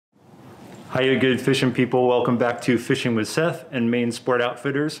Hiya, good fishing people. Welcome back to Fishing with Seth and Maine Sport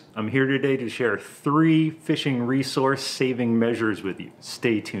Outfitters. I'm here today to share 3 fishing resource saving measures with you.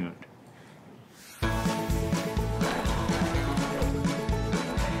 Stay tuned.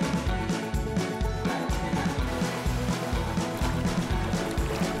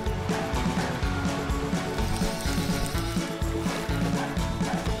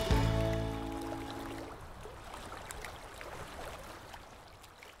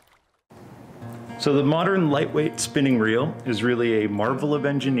 So the modern lightweight spinning reel is really a marvel of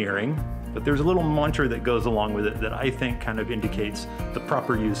engineering, but there's a little mantra that goes along with it that I think kind of indicates the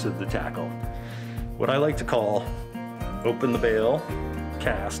proper use of the tackle. What I like to call open the bail,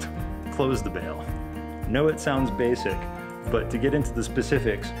 cast, close the bail. I know it sounds basic, but to get into the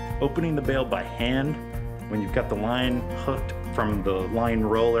specifics, opening the bail by hand when you've got the line hooked from the line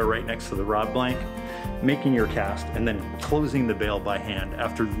roller right next to the rod blank, making your cast, and then closing the bail by hand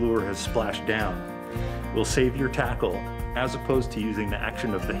after the lure has splashed down will save your tackle as opposed to using the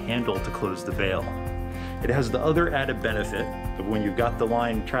action of the handle to close the bail. It has the other added benefit of when you've got the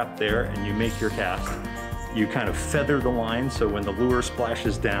line trapped there and you make your cast, you kind of feather the line so when the lure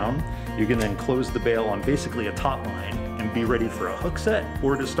splashes down, you can then close the bail on basically a taut line and be ready for a hook set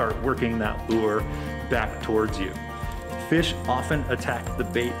or to start working that lure back towards you. Fish often attack the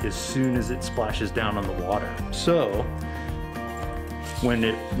bait as soon as it splashes down on the water. So when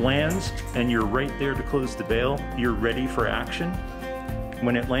it lands and you're right there to close the bail, you're ready for action.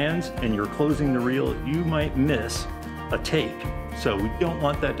 When it lands and you're closing the reel, you might miss a take. So we don't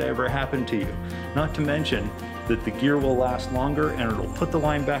want that to ever happen to you. Not to mention that the gear will last longer and it'll put the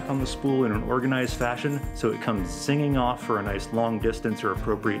line back on the spool in an organized fashion so it comes zinging off for a nice long distance or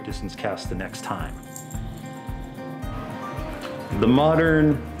appropriate distance cast the next time. The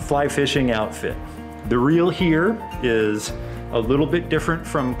modern fly fishing outfit. The reel here is a little bit different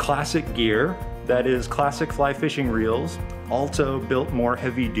from classic gear. That is classic fly fishing reels, also built more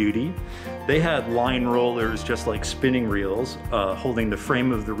heavy duty. They had line rollers just like spinning reels, holding the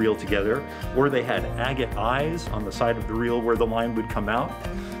frame of the reel together, or they had agate eyes on the side of the reel where the line would come out,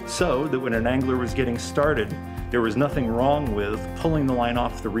 so that when an angler was getting started, there was nothing wrong with pulling the line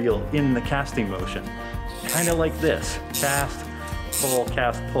off the reel in the casting motion. Kind of like this, cast, pull,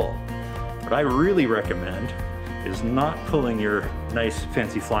 cast, pull. What I really recommend is not pulling your nice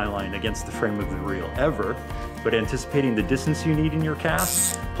fancy fly line against the frame of the reel ever, but anticipating the distance you need in your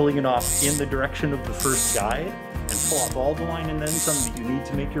cast, pulling it off in the direction of the first guide, and pull off all the line and then some that you need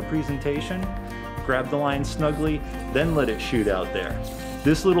to make your presentation. Grab the line snugly, then let it shoot out there.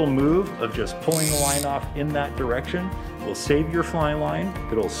 This little move of just pulling the line off in that direction will save your fly line,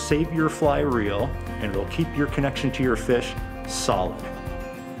 it'll save your fly reel, and it'll keep your connection to your fish solid.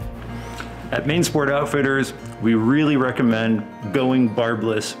 At Maine Sport Outfitters, we really recommend going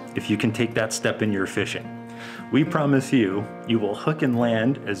barbless if you can take that step in your fishing. We promise you, you will hook and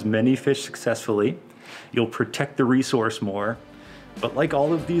land as many fish successfully, you'll protect the resource more, but like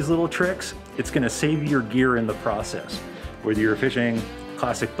all of these little tricks, it's gonna save your gear in the process. Whether you're fishing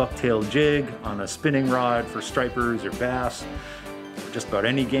classic bucktail jig on a spinning rod for stripers or bass, or just about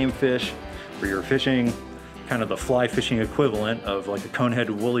any game fish, or you're fishing kind of the fly fishing equivalent of like a conehead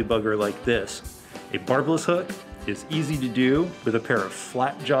woolly bugger like this. A barbless hook is easy to do with a pair of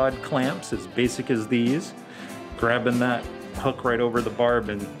flat-jawed clamps as basic as these. Grabbing that hook right over the barb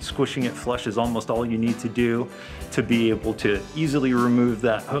and squishing it flush is almost all you need to do to be able to easily remove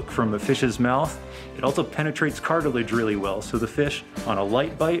that hook from a fish's mouth. It also penetrates cartilage really well, so the fish on a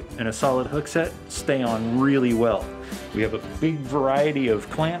light bite and a solid hook set stay on really well. We have a big variety of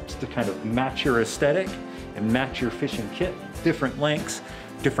clamps to kind of match your aesthetic and match your fishing kit, different lengths,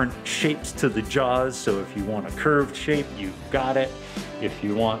 different shapes to the jaws. So if you want a curved shape, you've got it. If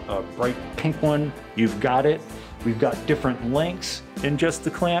you want a bright pink one, you've got it. We've got different lengths in just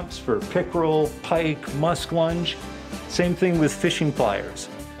the clamps for pickerel, pike, muskellunge. Same thing with fishing pliers.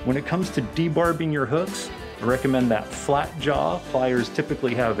 When it comes to debarbing your hooks, I recommend that flat jaw. Pliers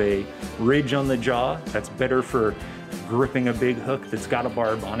typically have a ridge on the jaw. That's better for gripping a big hook that's got a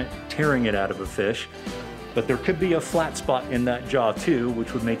barb on it, tearing it out of a fish. But there could be a flat spot in that jaw too,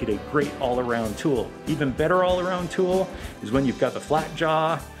 which would make it a great all-around tool. Even better all-around tool is when you've got the flat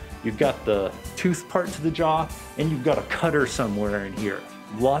jaw, you've got the tooth part to the jaw, and you've got a cutter somewhere in here.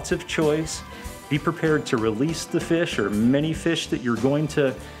 Lots of choice. Be prepared to release the fish or many fish that you're going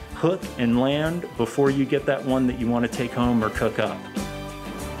to hook and land before you get that one that you want to take home or cook up.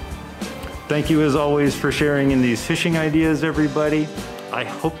 Thank you as always for sharing in these fishing ideas, everybody. I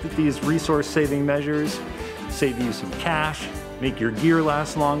hope that these resource-saving measures save you some cash, make your gear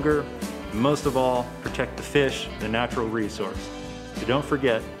last longer, and most of all, protect the fish, the natural resource. So don't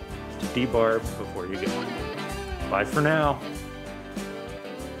forget, to debarb before you go. Bye for now.